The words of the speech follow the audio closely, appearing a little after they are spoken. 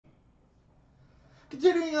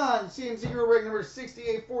Continuing on, CMC Hero break number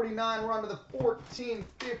 6849. We're on to the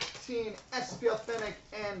 14-15 SP Authentic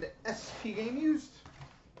and SP Game Used.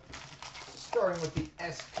 Starting with the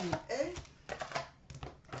SPA.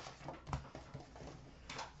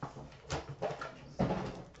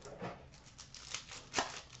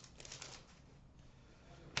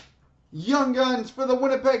 Young Guns for the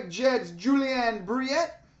Winnipeg Jets, Julien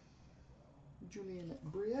Briette.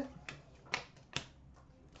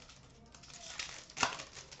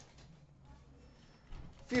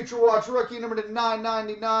 Future Watch rookie number to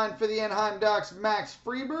 999 for the Anaheim Ducks, Max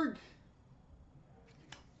Freeberg.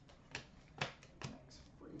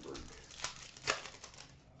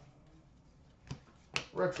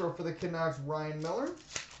 Retro for the Canucks, Ryan Miller.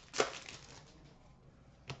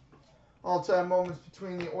 All-time moments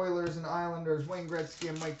between the Oilers and Islanders, Wayne Gretzky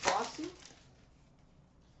and Mike Bossy.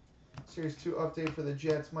 Series 2 update for the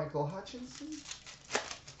Jets, Michael Hutchinson.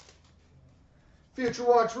 Future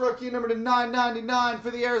Watch rookie number to 999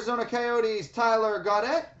 for the Arizona Coyotes, Tyler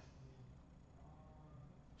Gaudette.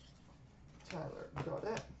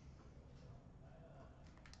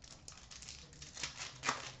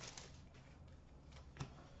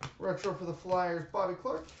 Retro for the Flyers, Bobby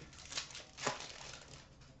Clark.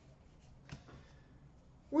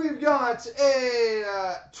 We've got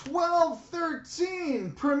a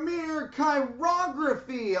 12-13 Premier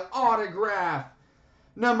Chirography autograph.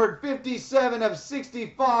 Numbered 57 of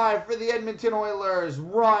 65 for the Edmonton Oilers,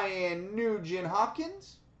 Ryan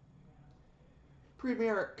Nugent-Hopkins.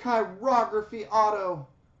 Premier Chirography auto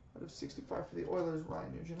out of 65 for the Oilers,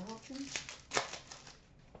 Ryan Nugent-Hopkins.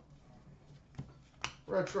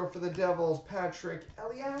 Retro for the Devils, Patrick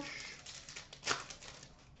Elias.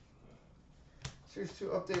 Series 2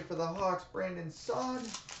 update for the Hawks, Brandon Saad.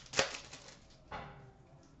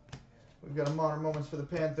 We've got a Modern Moments for the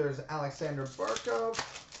Panthers, Alexander Barkov.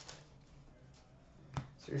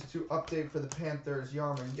 Series 2 update for the Panthers,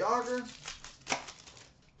 Jaromir Jagr.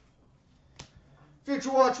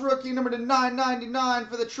 Future Watch rookie number to 999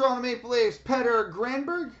 for the Toronto Maple Leafs, Petter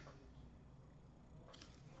Granberg.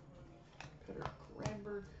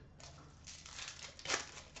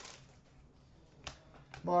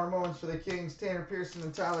 Modern Moments for the Kings, Tanner Pearson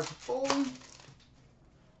and Tyler Toffoli.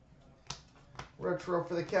 Retro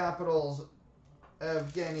for the Capitals,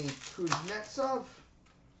 Evgeny Kuznetsov.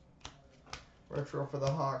 Retro for the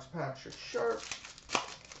Hawks, Patrick Sharp.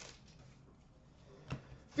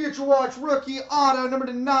 Future Watch rookie auto number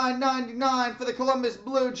to 999 for the Columbus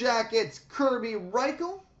Blue Jackets, Kirby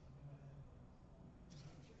Reichel.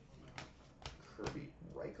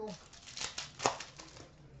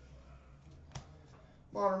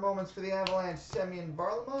 Modern Moments for the Avalanche, Semyon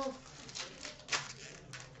Varlamov.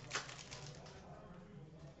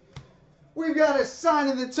 We've got a Sign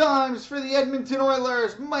of the Times for the Edmonton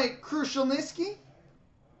Oilers, Mike Krushelnyski.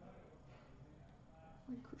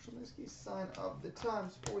 Sign of the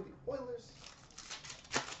Times for the Oilers.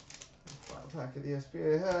 Final pack of the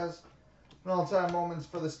SPA has an all-time moments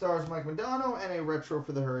for the Stars, Mike Modano, and a retro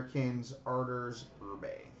for the Hurricanes, Arders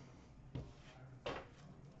Urbe.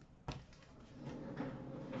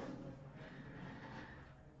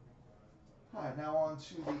 Alright, now on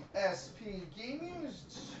to the SP Game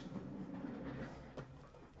Used.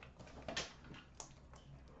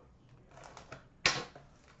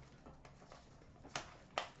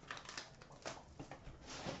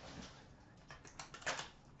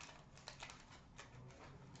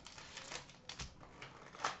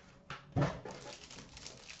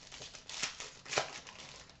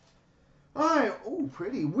 Alright, oh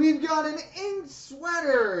pretty. We've got an Ink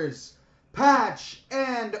Sweaters patch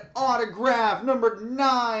and autograph, numbered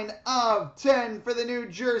 9 of 10 for the New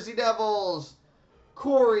Jersey Devils,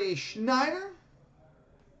 Corey Schneider.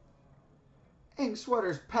 Ink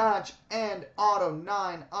Sweaters patch and auto,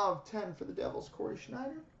 9 of 10 for the Devils, Corey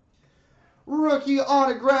Schneider. Rookie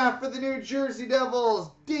autograph for the New Jersey Devils,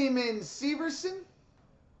 Damon Severson.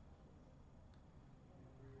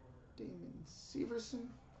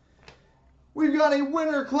 We've got a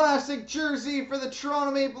Winter Classic jersey for the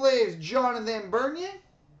Toronto Maple Leafs, Jonathan Bernier.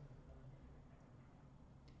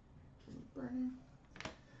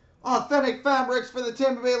 Authentic Fabrics for the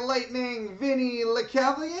Tampa Bay Lightning, Vinny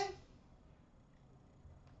Lecavalier.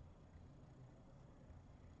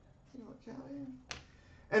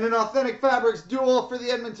 And an Authentic Fabrics duel for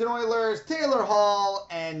the Edmonton Oilers, Taylor Hall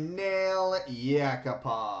and Nail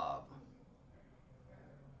Yakupov.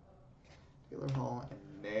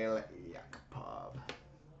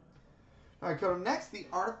 All right, coming next, the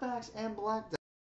Artifacts and Black